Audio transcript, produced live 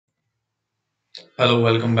Hello,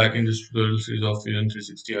 welcome back in this tutorial series of Fusion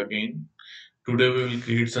 360 again. Today we will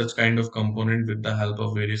create such kind of component with the help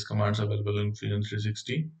of various commands available in Fusion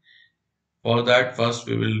 360. For that, first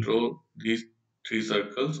we will draw these three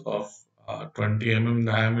circles of 20 mm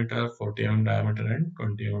diameter, 40 mm diameter and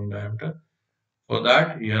 20 mm diameter. For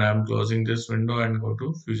that, here I am closing this window and go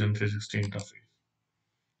to Fusion 360 interface.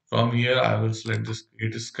 From here, I will select this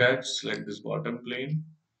create sketch, select this bottom plane.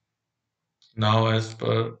 Now as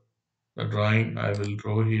per the drawing, I will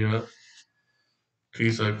draw here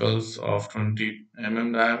three circles of 20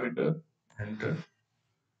 mm diameter, enter.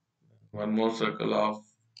 One more circle of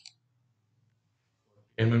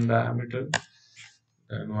diameter,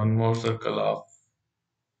 then one more circle of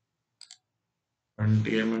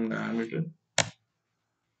 20 mm diameter.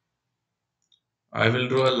 I will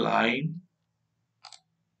draw a line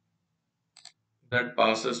that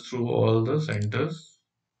passes through all the centers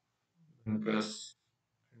and press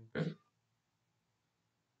enter.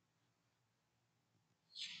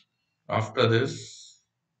 After this,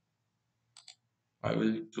 I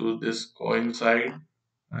will choose this coincide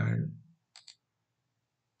and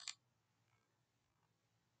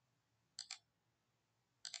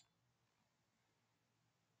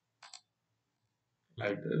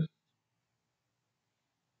like this.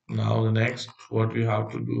 Now the next, what we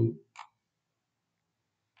have to do,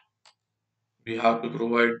 we have to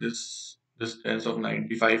provide this distance of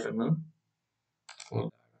 95 mm. So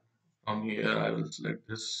from here, I will select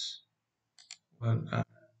this one and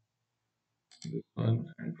this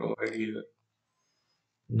one and provide here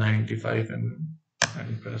 95 mm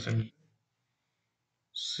and press enter.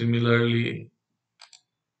 Similarly,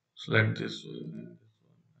 select this one,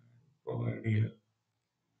 provide here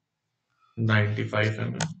 95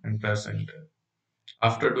 mm and press enter.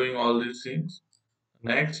 After doing all these things,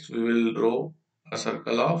 next we will draw a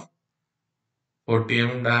circle of 40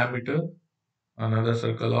 mm diameter, another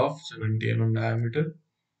circle of 70 mm diameter.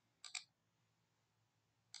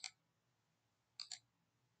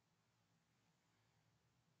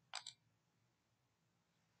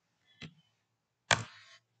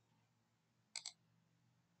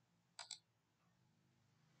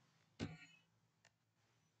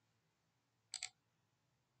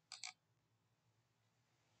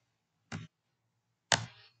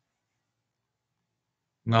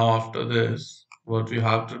 Now after this, what we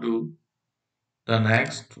have to do, the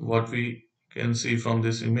next, what we can see from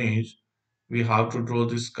this image, we have to draw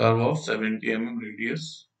this curve of 70 mm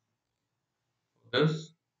radius.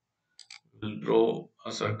 This will draw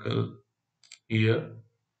a circle here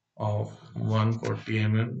of 140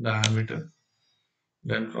 mm diameter.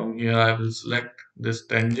 Then from here I will select this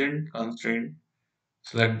tangent constraint,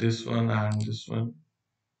 select this one and this one,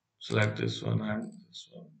 select this one and this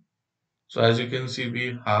one. So as you can see,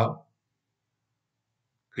 we have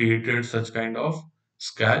created such kind of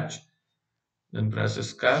sketch. Then press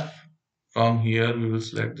escape. From here we will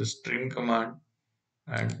select the trim command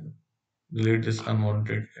and delete this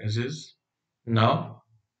unwanted edges. Now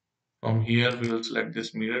from here we will select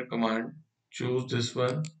this mirror command, choose this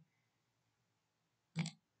one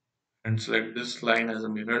and select this line as a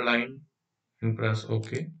mirror line and press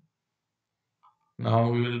OK. Now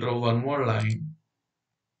we will draw one more line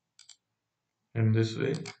in this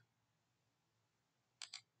way.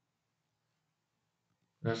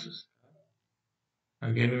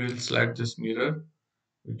 Again, we will select this mirror,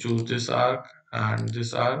 we choose this arc and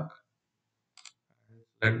this arc,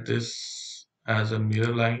 select this as a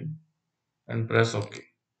mirror line and press OK.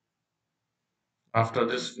 After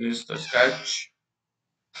this, finish the sketch,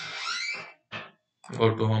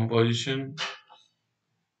 go to home position.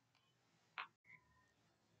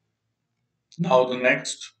 Now the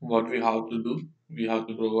next, what we have to do, we have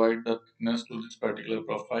to provide the thickness to this particular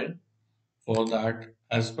profile. For that,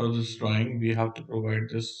 as per this drawing, we have to provide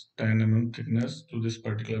this 10 mm thickness to this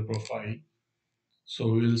particular profile. So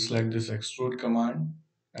we will select this extrude command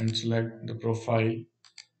and select the profile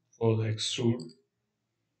for the extrude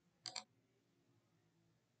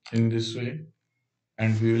in this way,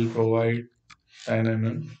 and we will provide 10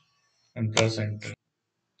 mm and press enter.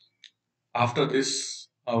 After this,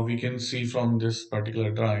 we can see from this particular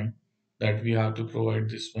drawing that we have to provide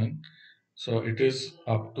this one. So it is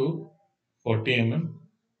up to 40 mm.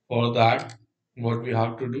 For that, what we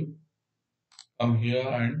have to do, come here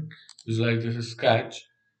and visualize this sketch,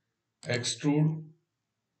 extrude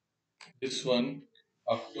this one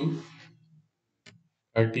up to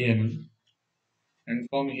 30 mm, and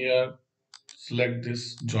from here select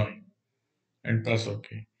this join and press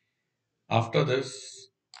OK. After this,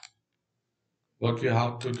 what we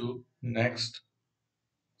have to do next,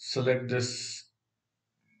 select this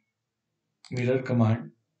mirror command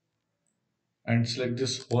and select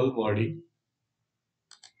this whole body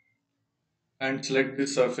and select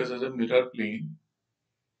this surface as a mirror plane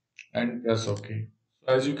and press OK.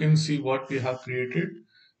 So as you can see what we have created,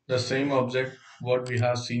 the same object what we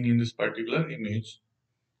have seen in this particular image.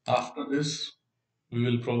 After this, we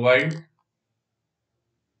will provide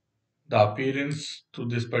the appearance to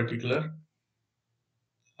this particular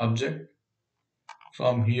object.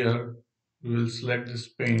 From here, we will select this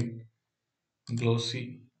paint,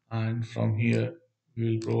 glossy, and from here,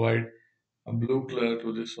 we will provide a blue color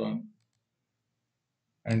to this one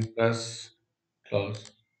and press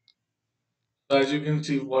close. So as you can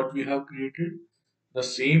see what we have created, the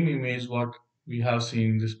same image what we have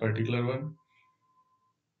seen in this particular one.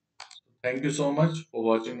 Thank you so much for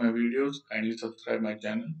watching my videos. Kindly subscribe my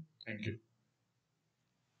channel. Thank you.